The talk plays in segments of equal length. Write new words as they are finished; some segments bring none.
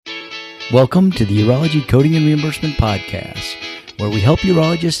Welcome to the Urology Coding and Reimbursement Podcast, where we help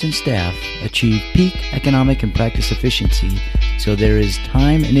urologists and staff achieve peak economic and practice efficiency so there is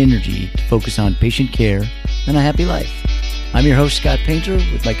time and energy to focus on patient care and a happy life. I'm your host, Scott Painter,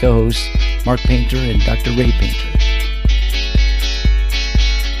 with my co-hosts, Mark Painter and Dr. Ray Painter.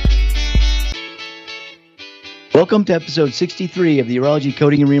 Welcome to episode 63 of the Urology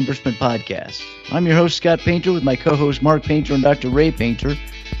Coding and Reimbursement Podcast. I'm your host, Scott Painter, with my co-hosts, Mark Painter and Dr. Ray Painter.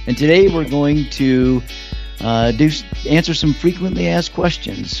 And today we're going to answer some frequently asked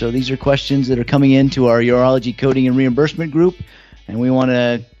questions. So these are questions that are coming into our Urology Coding and Reimbursement group, and we want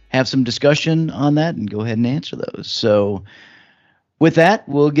to have some discussion on that and go ahead and answer those. So with that,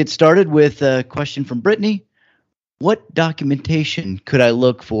 we'll get started with a question from Brittany. What documentation could I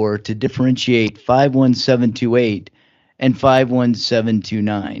look for to differentiate 51728 and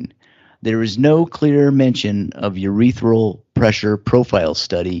 51729? There is no clear mention of urethral pressure profile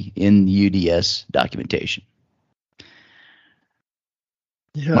study in the UDS documentation.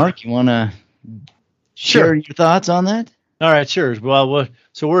 Yeah. Mark, you want to share your thoughts on that? All right, sure. Well,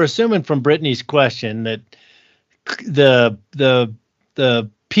 so we're assuming from Brittany's question that the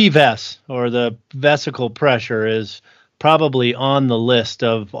PVES, or the vesicle pressure, is probably on the list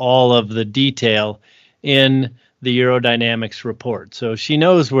of all of the detail in the urodynamics report. So she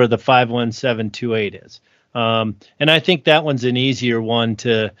knows where the 51728 is. And I think that one's an easier one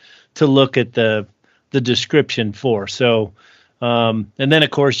to look at the description for. So, and then of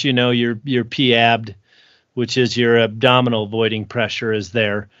course, you know, your PABD, which is your abdominal voiding pressure, is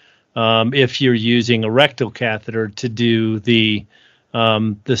there. If you're using a rectal catheter to do the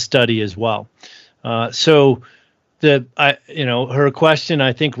study as well. So her question,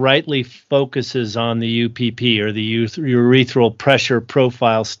 I think, rightly focuses on the UPP, or the urethral pressure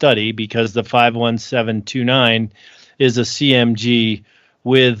profile study, because the 51729 is a CMG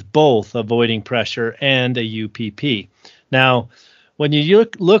with both a voiding pressure and a UPP. Now, when you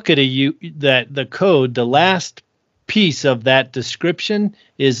look at the code, the last piece of that description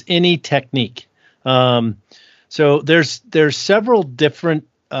is any technique. So there's several different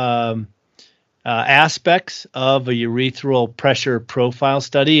aspects of a urethral pressure profile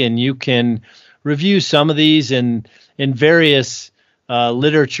study, and you can review some of these in various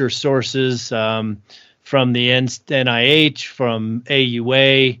literature sources, from the NIH, from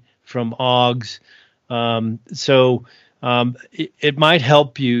AUA, from OGS. It might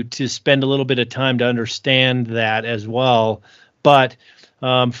help you to spend a little bit of time to understand that as well. But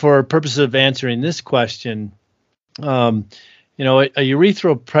for purposes of answering this question, a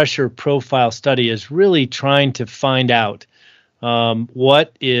urethral pressure profile study is really trying to find out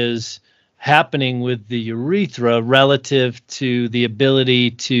what is happening with the urethra relative to the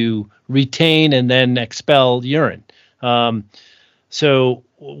ability to retain and then expel urine. So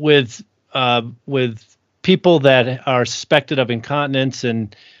with people that are suspected of incontinence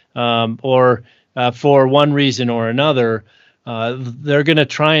and or for one reason or another, they're going to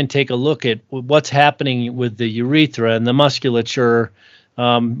try and take a look at what's happening with the urethra and the musculature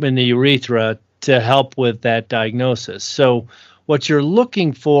in the urethra to help with that diagnosis. So what you're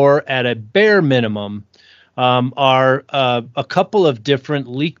looking for at a bare minimum are a couple of different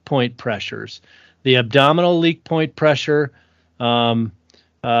leak point pressures: the abdominal leak point pressure or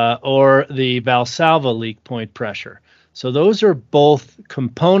the Valsalva leak point pressure. So those are both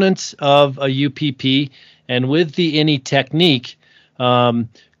components of a UPP, and with the any technique,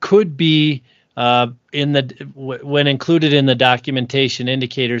 could be when included in the documentation,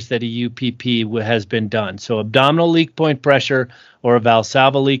 indicators that a UPP has been done. So abdominal leak point pressure or a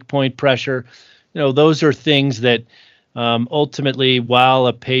Valsalva leak point pressure, those are things that ultimately, while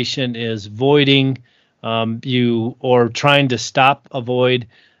a patient is voiding, or trying to stop a void,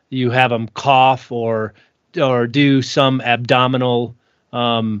 you have them cough or do some abdominal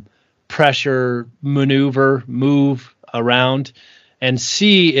pressure move around and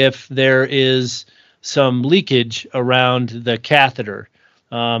see if there is some leakage around the catheter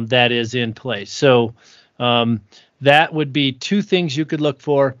that is in place. So that would be two things you could look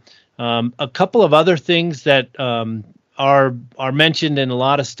for. A couple of other things that are mentioned in a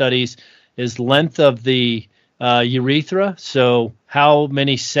lot of studies is length of the urethra. So how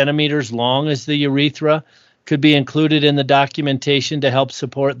many centimeters long is the urethra could be included in the documentation to help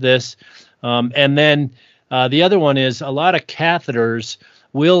support this. And then the other one is a lot of catheters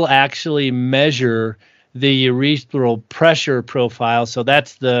will actually measure the urethral pressure profile. So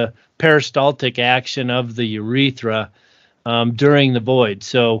that's the peristaltic action of the urethra during the void.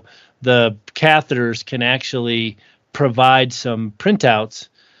 So the catheters can actually provide some printouts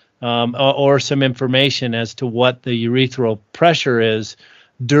or some information as to what the urethral pressure is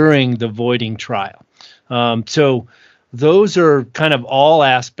during the voiding trial. So those are kind of all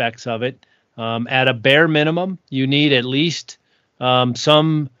aspects of it. At a bare minimum, you need at least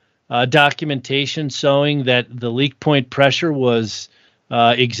some documentation showing that the leak point pressure was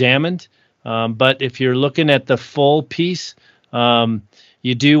examined. But if you're looking at the full piece,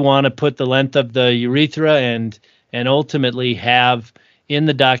 you do want to put the length of the urethra and ultimately have in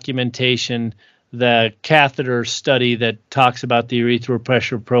the documentation the catheter study that talks about the urethral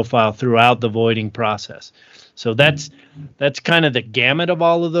pressure profile throughout the voiding process. So that's kind of the gamut of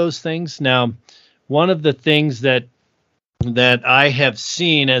all of those things. Now, one of the things that I have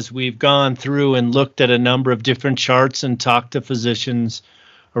seen as we've gone through and looked at a number of different charts and talked to physicians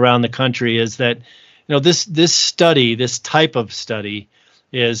around the country is that, this study, this type of study,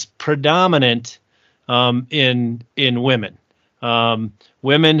 is predominant in women.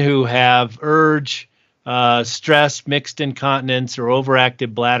 Women who have urge, stress, mixed incontinence, or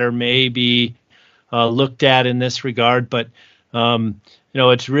overactive bladder may be looked at in this regard, but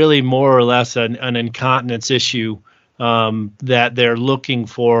it's really more or less an incontinence issue that they're looking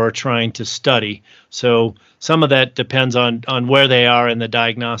for or trying to study. So some of that depends on where they are in the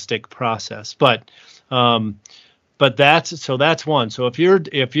diagnostic process. But that's one. So if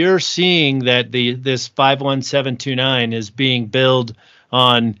you're seeing that this 51729 is being billed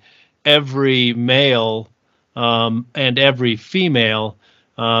on every male and every female,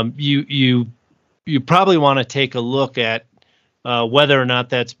 you probably want to take a look at whether or not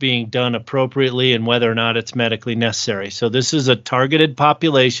that's being done appropriately and whether or not it's medically necessary. So this is a targeted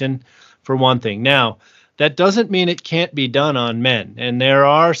population for one thing. Now, that doesn't mean it can't be done on men. And there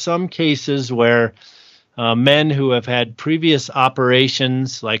are some cases where men who have had previous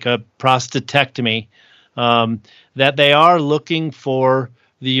operations, like a prostatectomy, that they are looking for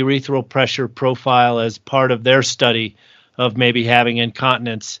the urethral pressure profile as part of their study of maybe having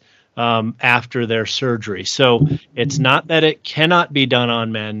incontinence after their surgery. So it's not that it cannot be done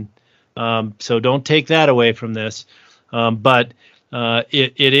on men. So don't take that away from this. But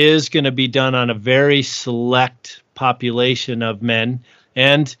it is going to be done on a very select population of men,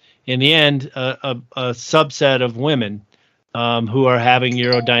 and in the end, a subset of women who are having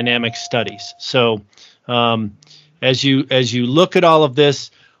urodynamic studies. So as you look at all of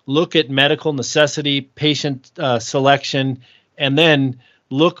this, look at medical necessity, patient selection, and then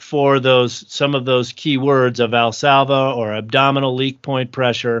look for some of those key words of Valsalva or abdominal leak point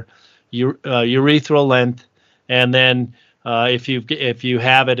pressure, urethral length, and then if you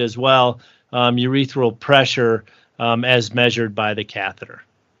have it as well, urethral pressure as measured by the catheter.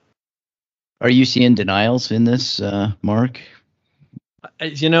 Are you seeing denials in this, Mark?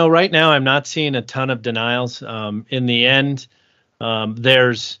 Right now I'm not seeing a ton of denials. In the end,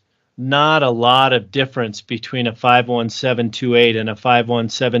 there's not a lot of difference between a 51728 and a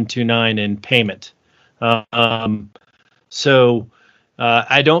 51729 in payment. So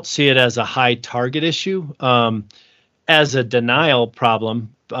I don't see it as a high target issue, as a denial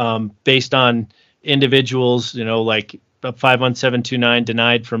problem based on individuals, like a 51729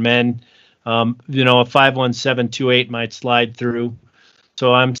 denied for men. A 51728 might slide through.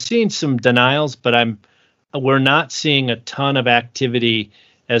 So I'm seeing some denials, but we're not seeing a ton of activity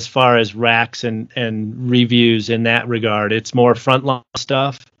as far as racks and reviews in that regard. It's more frontline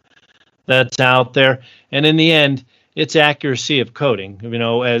stuff that's out there. And in the end, it's accuracy of coding.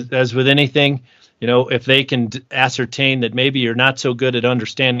 As with anything, if they can ascertain that maybe you're not so good at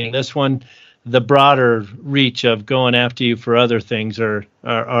understanding this one, the broader reach of going after you for other things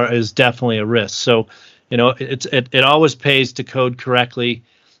is definitely a risk. So, it always pays to code correctly,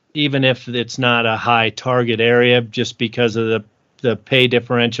 even if it's not a high target area, just because of the pay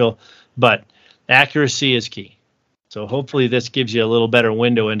differential. But accuracy is key. So hopefully this gives you a little better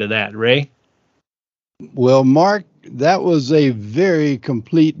window into that. Ray? Well, Mark, that was a very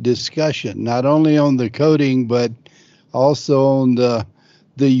complete discussion, not only on the coding, but also on the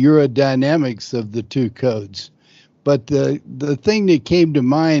urodynamics of the two codes. But the thing that came to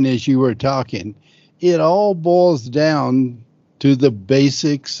mind as you were talking, it all boils down to the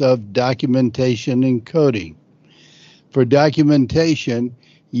basics of documentation and coding. For documentation,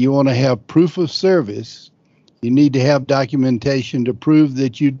 you want to have proof of service. You need to have documentation to prove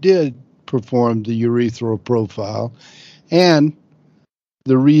that you did perform the urethral profile and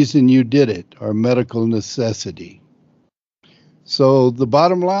the reason you did it, or medical necessity. So the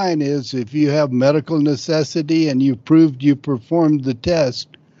bottom line is, if you have medical necessity and you've proved you performed the test,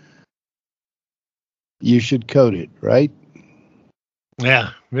 you should code it, right?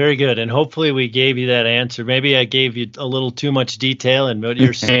 Yeah, very good. And hopefully we gave you that answer. Maybe I gave you a little too much detail, and what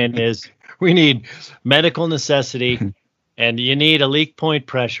you're saying is we need medical necessity and you need a leak point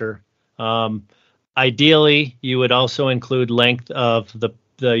pressure. Ideally, you would also include length of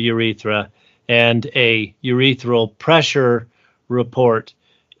the urethra and a urethral pressure report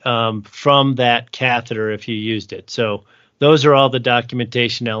from that catheter if you used it. So those are all the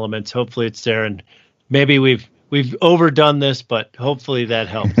documentation elements. Hopefully it's there, and maybe we've overdone this, but hopefully that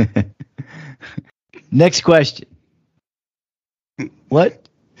helps. Next question. What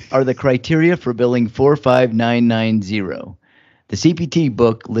are the criteria for billing 45990? The CPT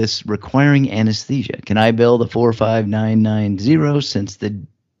book lists requiring anesthesia. Can I bill the 45990 since the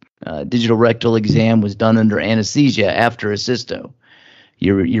digital rectal exam was done under anesthesia after a cysto,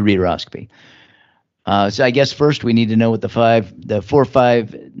 ureteroscopy? So I guess first we need to know what the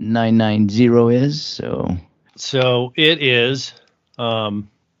 45990 is. So it is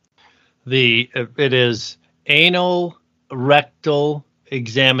it is anal rectal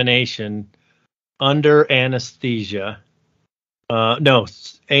examination under anesthesia.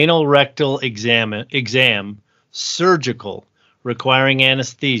 Anal rectal exam, surgical, requiring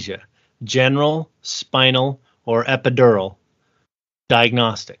anesthesia, general, spinal, or epidural,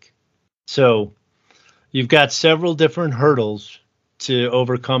 diagnostic. So you've got several different hurdles to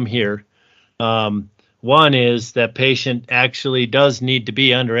overcome here. One is that patient actually does need to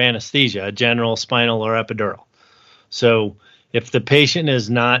be under anesthesia, general, spinal, or epidural. So if the patient is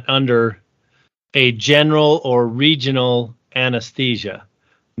not under a general or regional anesthesia,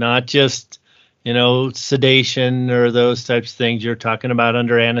 not just, sedation or those types of things, you're talking about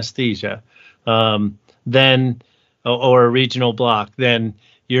under anesthesia, then, or a regional block, then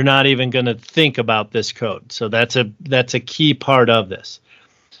you're not even going to think about this code. So that's a key part of this.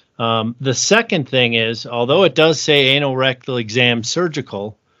 The second thing is, although it does say anal rectal exam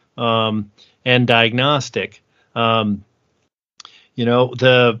surgical and diagnostic, the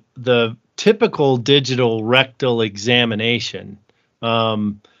typical digital rectal examination,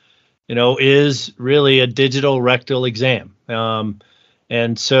 is really a digital rectal exam.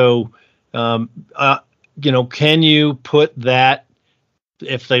 And so, can you put that,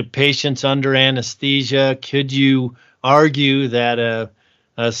 if the patient's under anesthesia, could you argue that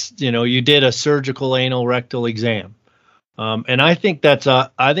you did a surgical anal rectal exam? And I think that's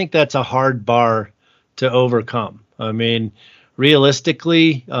a hard bar to overcome. I mean,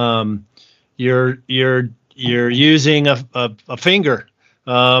 realistically, you're using a finger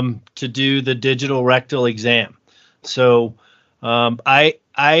to do the digital rectal exam. So I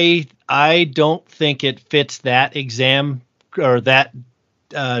don't think it fits that exam or that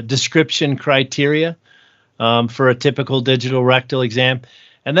description criteria for a typical digital rectal exam.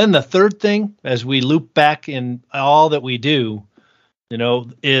 And then the third thing, as we loop back in all that we do,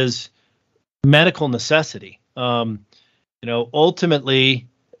 is medical necessity. Ultimately,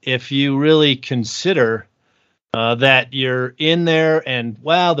 if you really consider that you're in there and,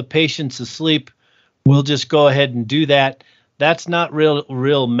 wow, the patient's asleep, we'll just go ahead and do that. That's not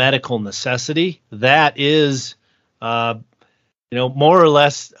real medical necessity. That is, more or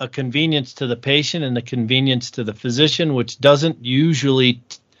less a convenience to the patient and a convenience to the physician, which doesn't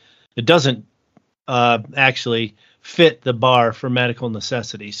actually fit the bar for medical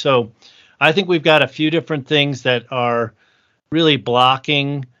necessity. So I think we've got a few different things that are really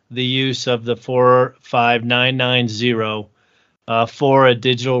blocking the use of the 45990 for a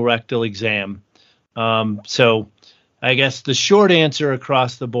digital rectal exam. So I guess the short answer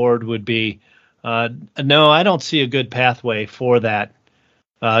across the board would be no, I don't see a good pathway for that,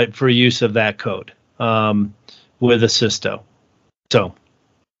 for use of that code with a cysto. So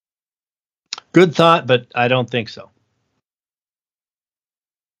good thought, but I don't think so.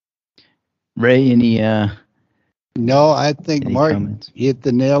 Ray, any No, I think Mark comments? hit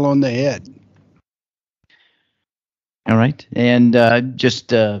the nail on the head. All right, and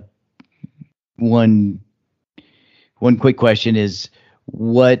just one quick question is,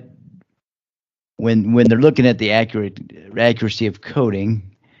 what when they're looking at the accuracy of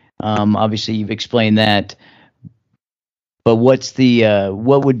coding, obviously you've explained that, but what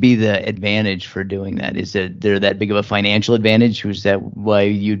would be the advantage for doing that? Is there that big of a financial advantage? Was that why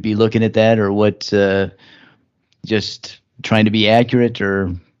you'd be looking at that, or what? Just trying to be accurate,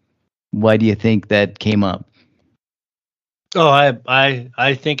 or why do you think that came up? Oh,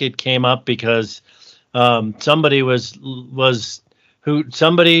 I think it came up because somebody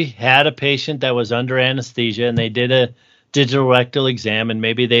had a patient that was under anesthesia, and they did a digital rectal exam, and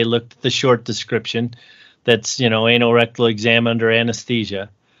maybe they looked at the short description that's anal rectal exam under anesthesia,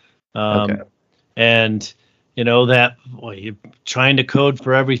 Okay. and that you're trying to code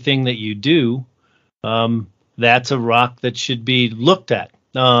for everything that you do. That's a rock that should be looked at.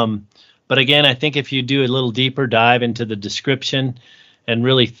 But But again, I think if you do a little deeper dive into the description and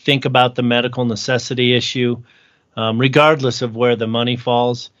really think about the medical necessity issue, regardless of where the money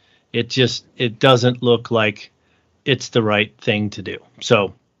falls, it doesn't look like it's the right thing to do.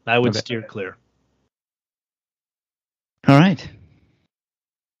 So I would steer clear. All right.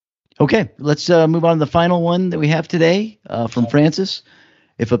 Okay, let's move on to the final one that we have today from Francis.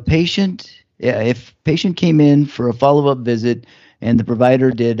 If patient came in for a follow-up visit and the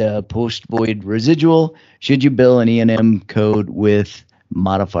provider did a post-void residual, should you bill an E&M code with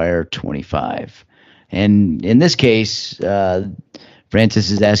modifier 25? And in this case,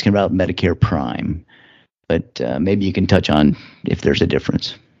 Francis is asking about Medicare Prime, but maybe you can touch on if there's a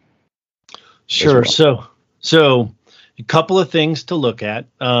difference. Sure. Well. So a couple of things to look at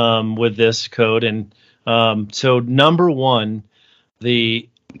with this code. And so number one, the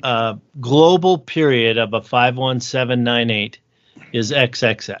global period of a 51798 is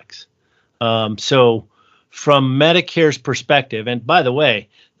XXX. So from Medicare's perspective, and by the way,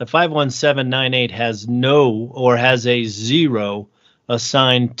 the 51798 has a 0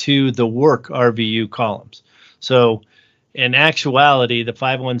 assigned to the work RVU columns. So in actuality, the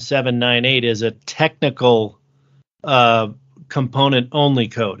 51798 is a technical component only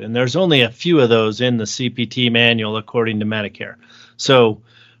code, and there's only a few of those in the CPT manual according to Medicare. So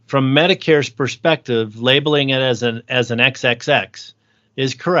from Medicare's perspective, labeling it as an XXX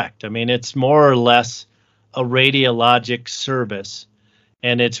is correct. I mean, it's more or less a radiologic service,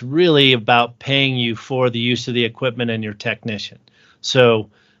 and it's really about paying you for the use of the equipment and your technician. So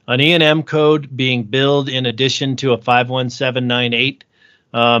an E&M code being billed in addition to a 51798,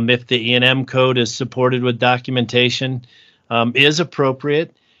 if the E&M code is supported with documentation, is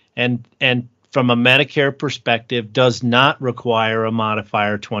appropriate, and from a Medicare perspective, does not require a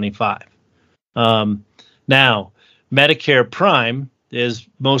modifier 25. Now, Medicare Prime is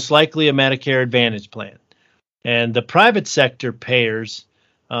most likely a Medicare Advantage plan, and the private sector payers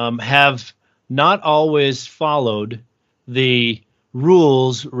have not always followed the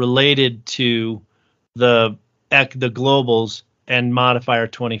rules related to the globals and modifier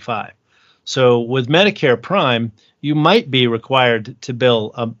 25. So with Medicare Prime, you might be required to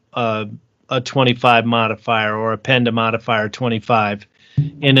bill a 25 modifier or append a modifier 25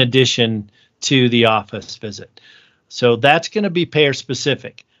 in addition to the office visit. So that's going to be payer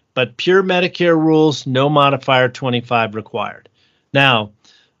specific, but pure Medicare rules, no modifier 25 required. Now,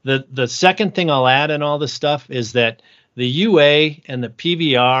 the second thing I'll add in all this stuff is that the UA and the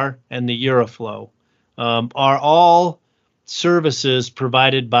PVR and the Uroflow are all services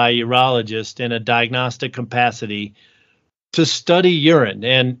provided by urologists in a diagnostic capacity to study urine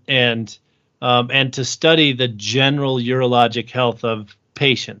and to study the general urologic health of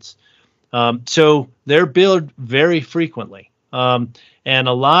patients. So they're billed very frequently. And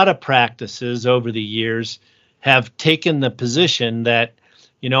a lot of practices over the years have taken the position that,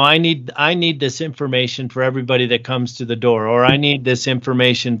 I need this information for everybody that comes to the door, or I need this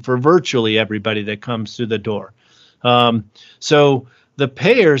information for virtually everybody that comes through the door. So the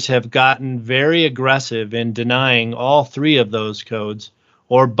payers have gotten very aggressive in denying all three of those codes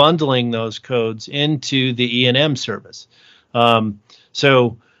or bundling those codes into the E&M service.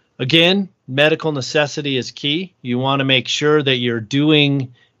 So again, medical necessity is key. You want to make sure that you're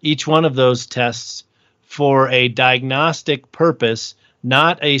doing each one of those tests for a diagnostic purpose,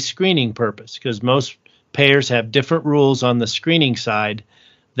 not a screening purpose, because most payers have different rules on the screening side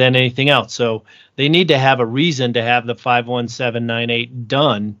than anything else. So they need to have a reason to have the 51798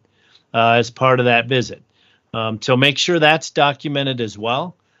 done as part of that visit. So make sure that's documented as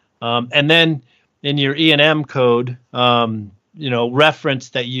well. And then in your E&M code, reference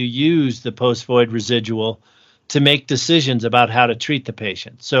that you use the post-void residual to make decisions about how to treat the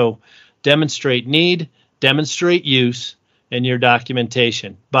patient. So demonstrate need, demonstrate use in your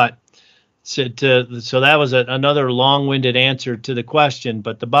documentation. But so that was another long-winded answer to the question.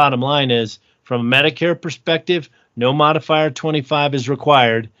 But the bottom line is, from a Medicare perspective, no modifier 25 is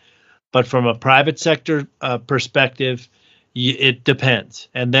required. But from a private sector perspective, it depends.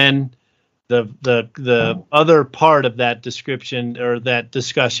 And then the other part of that description or that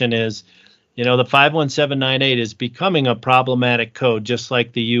discussion is, the 51798 is becoming a problematic code, just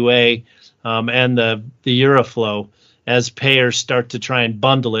like the UA and the Uroflow, as payers start to try and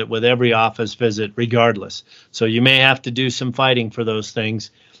bundle it with every office visit regardless. So you may have to do some fighting for those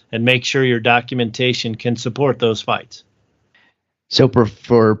things and make sure your documentation can support those fights. So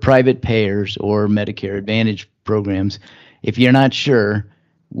for private payers or Medicare Advantage programs, if you're not sure,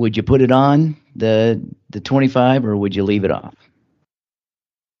 would you put it on the 25 or would you leave it off?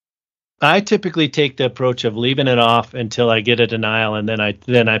 I typically take the approach of leaving it off until I get a denial, and then I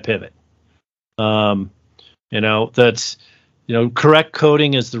pivot. That's correct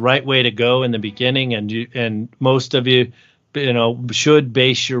coding is the right way to go in the beginning, and most of you should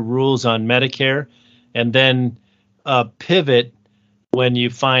base your rules on Medicare, and then pivot when you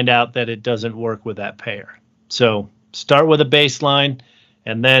find out that it doesn't work with that payer. So start with a baseline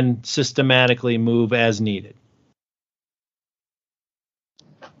and then systematically move as needed.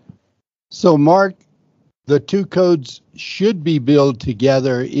 So, Mark, the two codes should be billed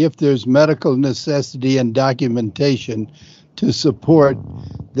together if there's medical necessity and documentation to support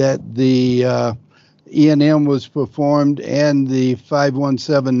that the E&M was performed and the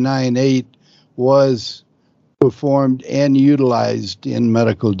 51798 was performed and utilized in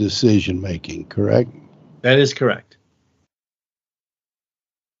medical decision making, correct? That is correct.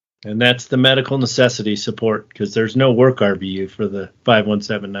 And that's the medical necessity support, because there's no work RVU for the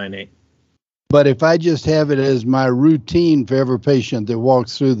 51798. But if I just have it as my routine for every patient that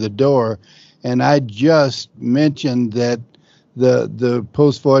walks through the door, and I just mentioned that the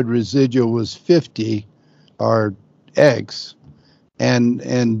post-void residual was 50 or X,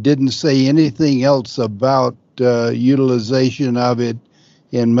 and didn't say anything else about utilization of it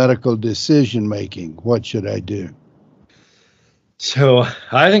in medical decision making, what should I do? So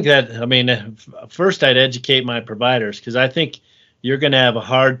I think first I'd educate my providers, because I think you're going to have a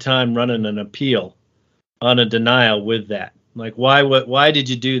hard time running an appeal on a denial with that. Like, why did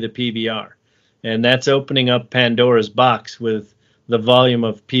you do the PVR? And that's opening up Pandora's box with the volume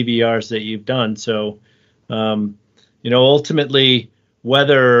of PVRs that you've done. So, ultimately,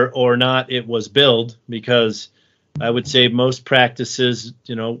 whether or not it was billed, because I would say most practices,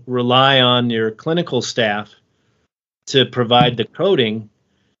 rely on your clinical staff to provide the coding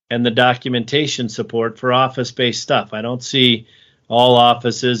and the documentation support for office-based stuff. I don't see all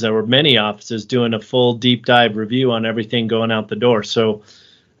offices or many offices doing a full deep dive review on everything going out the door. So,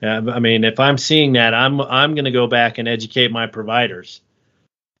 if I'm seeing that, I'm going to go back and educate my providers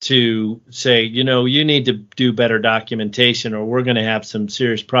to say, you need to do better documentation, or we're going to have some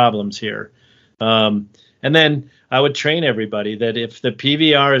serious problems here. And then I would train everybody that if the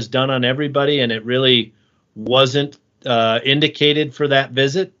PVR is done on everybody and it really wasn't indicated for that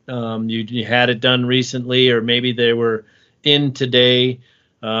visit, you had it done recently, or maybe they were in today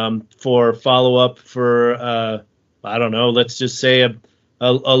for follow-up for, let's just say a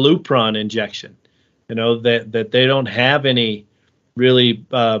Lupron injection, that they don't have any really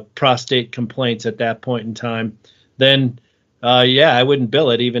prostate complaints at that point in time, then I wouldn't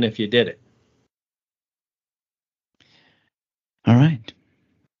bill it even if you did it. All right.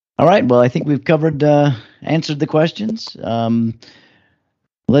 Well, I think we've answered the questions.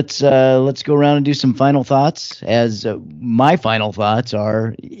 Let's go around and do some final thoughts. As my final thoughts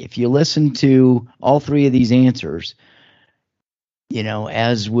are, if you listen to all three of these answers,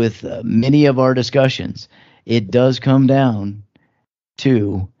 as with many of our discussions, it does come down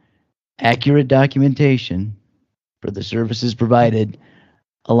to accurate documentation for the services provided,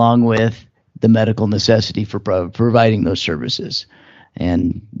 along with the medical necessity for providing those services.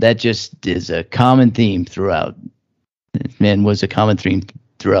 And that just is a common theme throughout, and was a common theme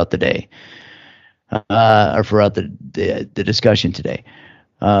throughout the day, or throughout the discussion today.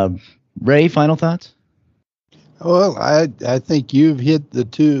 Ray, final thoughts? Well, I think you've hit the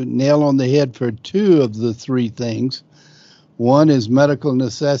nail on the head for two of the three things. One is medical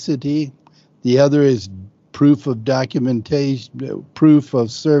necessity. The other is proof of documentation, proof of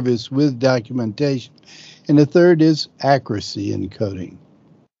service with documentation. And the third is accuracy in coding.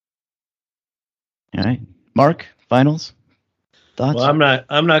 All right. Mark, finals? Thoughts? Well,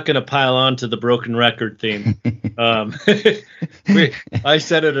 I'm not going to pile on to the broken record theme. I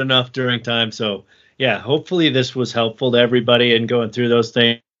said it enough during time. So, yeah, hopefully this was helpful to everybody in going through those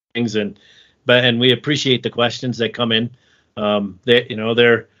things. And we appreciate the questions that come in.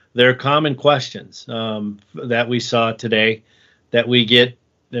 They're common questions that we saw today that we get,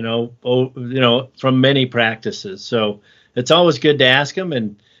 from many practices. So it's always good to ask them.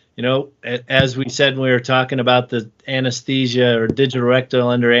 And, as we said when we were talking about the anesthesia or digital rectal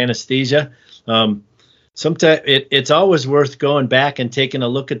under anesthesia, sometimes it's always worth going back and taking a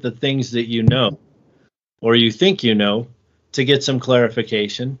look at the things that or you think to get some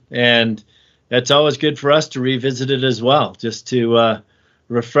clarification. And that's always good for us to revisit it as well, just to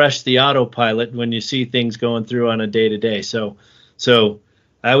refresh the autopilot when you see things going through on a day-to-day. So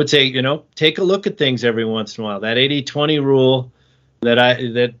I would say, take a look at things every once in a while. That 80-20 rule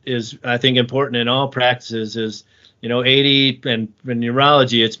that is, I think, important in all practices is, 80, and in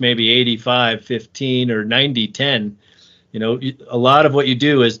neurology, it's maybe 85-15 or 90-10. A lot of what you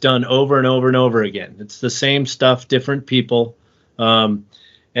do is done over and over and over again. It's the same stuff, different people.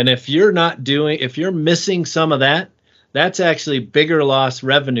 And if you're missing some of that, that's actually bigger lost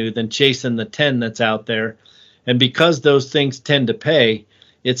revenue than chasing the 10 that's out there. And because those things tend to pay,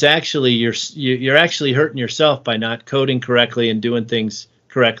 it's actually you're actually hurting yourself by not coding correctly and doing things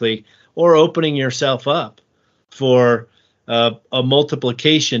correctly, or opening yourself up for a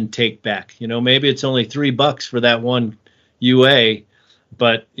multiplication take back. Maybe it's only $3 for that one UA,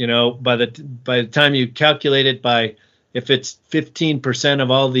 but by the time you calculate it by, if it's 15%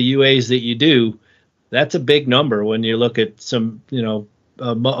 of all the UAs that you do, that's a big number when you look at some,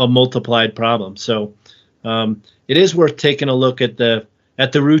 a multiplied problem. So it is worth taking a look at the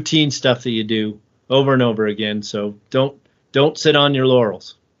routine stuff that you do over and over again. So don't sit on your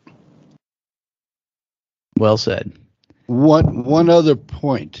laurels. Well said. One other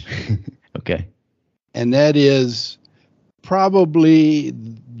point. Okay. And that is probably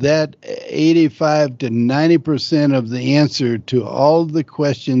that 85 to 90% of the answer to all the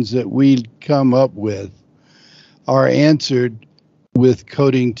questions that we come up with are answered with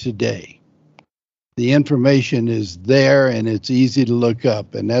Coding Today. The information is there and it's easy to look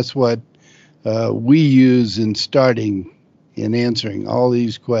up. And that's what we use in answering all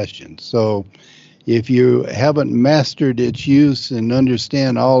these questions. So if you haven't mastered its use and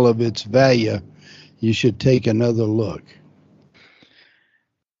understand all of its value, you should take another look.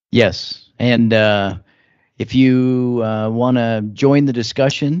 Yes. And if you want to join the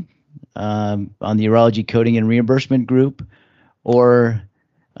discussion on the Urology Coding and Reimbursement group, or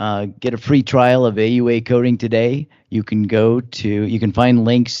get a free trial of AUA Coding Today, you can find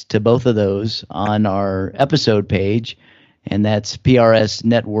links to both of those on our episode page, and that's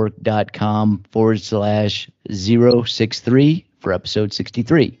prsnetwork.com/063 for episode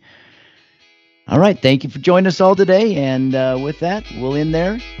 63. All right. Thank you for joining us all today. And with that, we'll end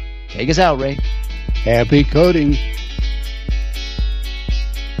there. Take us out, Ray. Happy coding.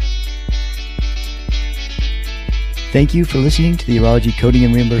 Thank you for listening to the Urology Coding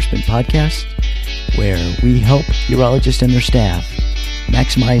and Reimbursement Podcast, where we help urologists and their staff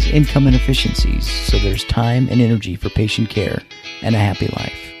maximize income and efficiencies so there's time and energy for patient care and a happy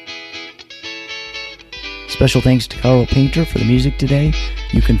life. Special thanks to Carl Painter for the music today.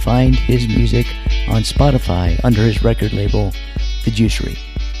 You can find his music on Spotify under his record label, The Juicery.